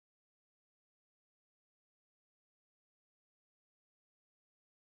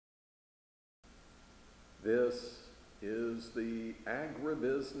This is the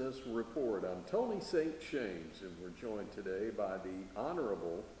Agribusiness Report. I'm Tony St. James, and we're joined today by the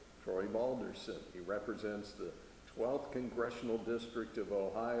Honorable Troy Balderson. He represents the 12th Congressional District of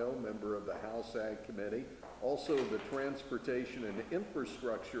Ohio, member of the House Ag Committee, also the Transportation and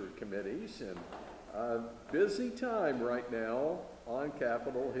Infrastructure Committees, and busy time right now on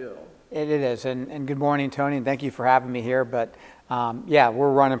Capitol Hill. It is, and good morning, Tony, and thank you for having me here. But yeah,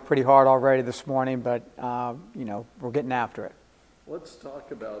 we're running pretty hard already this morning, but you know, we're getting after it. Let's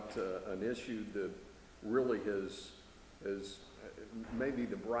talk about an issue that really has maybe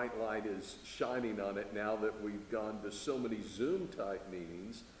the bright light is shining on it now that we've gone to so many Zoom type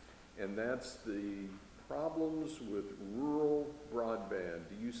meetings, and that's the problems with rural broadband.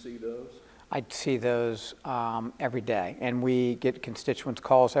 Do you see those? I see those every day, and we get constituents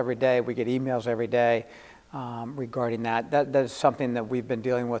calls every day. We get emails every day regarding that. That is something that we've been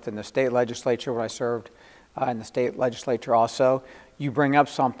dealing with in the state legislature when I served in the state legislature also. You bring up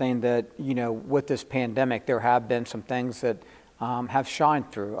something that, you know, with this pandemic, there have been some things that have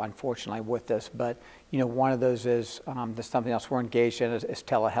shined through, unfortunately, with this. But, you know, one of those is there's something else we're engaged in is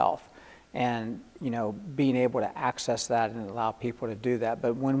telehealth. And, you know, being able to access that and allow people to do that.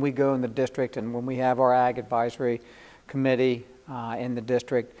 But when we go in the district and when we have our Ag Advisory Committee in the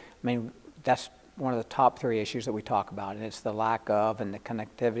district, I mean, that's one of the top three issues that we talk about, and it's the lack of and the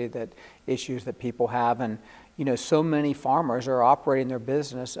connectivity that issues that people have. And, you know, so many farmers are operating their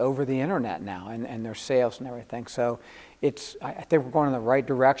business over the internet now and their sales and everything. So I think we're going in the right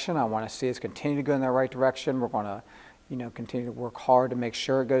direction. I want to see us continue to go in the right direction. We're going to, you know, continue to work hard to make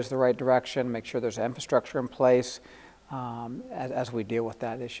sure it goes the right direction, make sure there's infrastructure in place as we deal with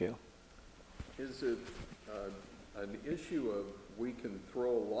that issue. Is it an issue of we can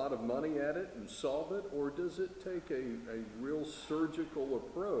throw a lot of money at it and solve it, or does it take a real surgical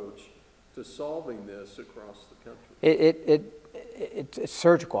approach to solving this across the country? It's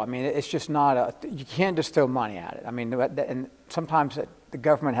surgical. I mean, it's just not you can't just throw money at it. I mean, and sometimes the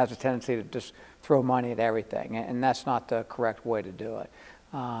government has a tendency to just throw money at everything, and that's not the correct way to do it.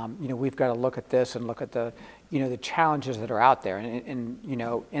 You know, we've got to look at this and look at the, you know, the challenges that are out there. And you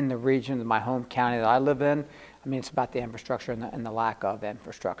know, in the region, in my home county that I live in, I mean, it's about the infrastructure and the lack of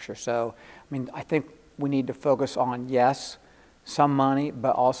infrastructure. So, I mean, I think we need to focus on, yes, some money,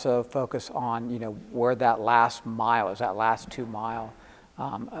 but also focus on, you know, where that last mile is, that last 2 mile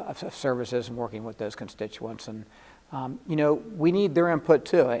of services, and working with those constituents. And you know, we need their input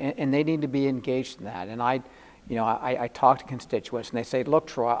too, and they need to be engaged in that. And I talk to constituents, and they say, "Look,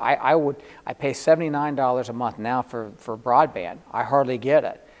 Troy, I pay $79 a month now for broadband. I hardly get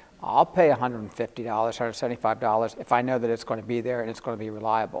it. I'll pay $150, $175 if I know that it's going to be there and it's going to be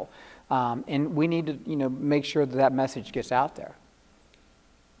reliable." And we need to, you know, make sure that that message gets out there.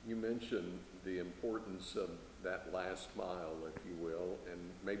 You mentioned the importance of that last mile, if you will, and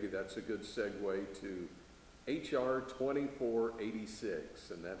maybe that's a good segue to H.R.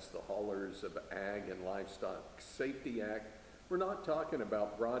 2486, and that's the Haulers of Ag and Livestock Safety Act. We're not talking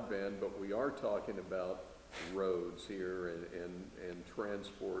about broadband, but we are talking about roads here and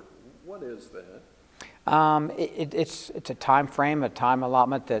transport. What is that? It's a time frame, a time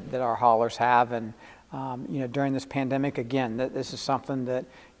allotment that our haulers have, and you know, during this pandemic, again, this is something that,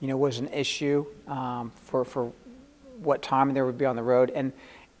 you know, was an issue for what time they would be on the road, and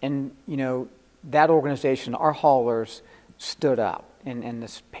you know, that organization, our haulers, stood up in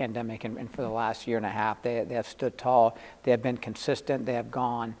this pandemic, and for the last year and a half, they have stood tall. They have been consistent. They have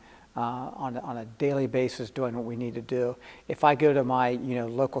gone on a daily basis doing what we need to do. If I go to my, you know,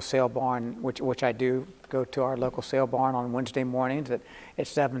 local sale barn, which I do go to our local sale barn on Wednesday mornings at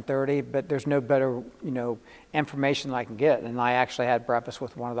 7:30, but there's no better, you know, information that I can get. And I actually had breakfast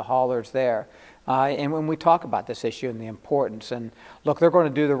with one of the haulers there. And when we talk about this issue and the importance, and look, they're going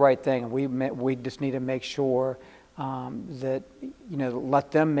to do the right thing, and we just need to make sure that, you know,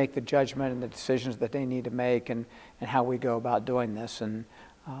 let them make the judgment and the decisions that they need to make, and how we go about doing this. And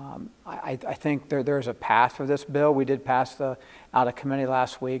I think there's a path for this bill. We did pass out of committee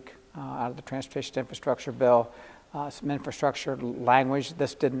last week, out of the Transportation Infrastructure bill, some infrastructure language.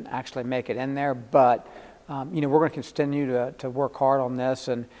 This didn't actually make it in there, but you know, we're going to continue to work hard on this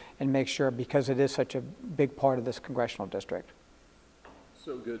and make sure, because it is such a big part of this congressional district.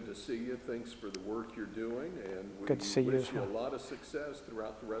 So good to see you. Thanks for the work you're doing, and we good to see you wish you a lot of success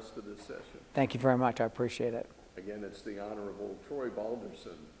throughout the rest of this session. Thank you very much. I appreciate it. Again, it's the Honorable Troy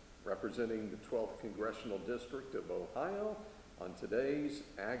Balderson, representing the 12th Congressional District of Ohio, on today's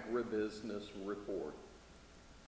Agribusiness Report.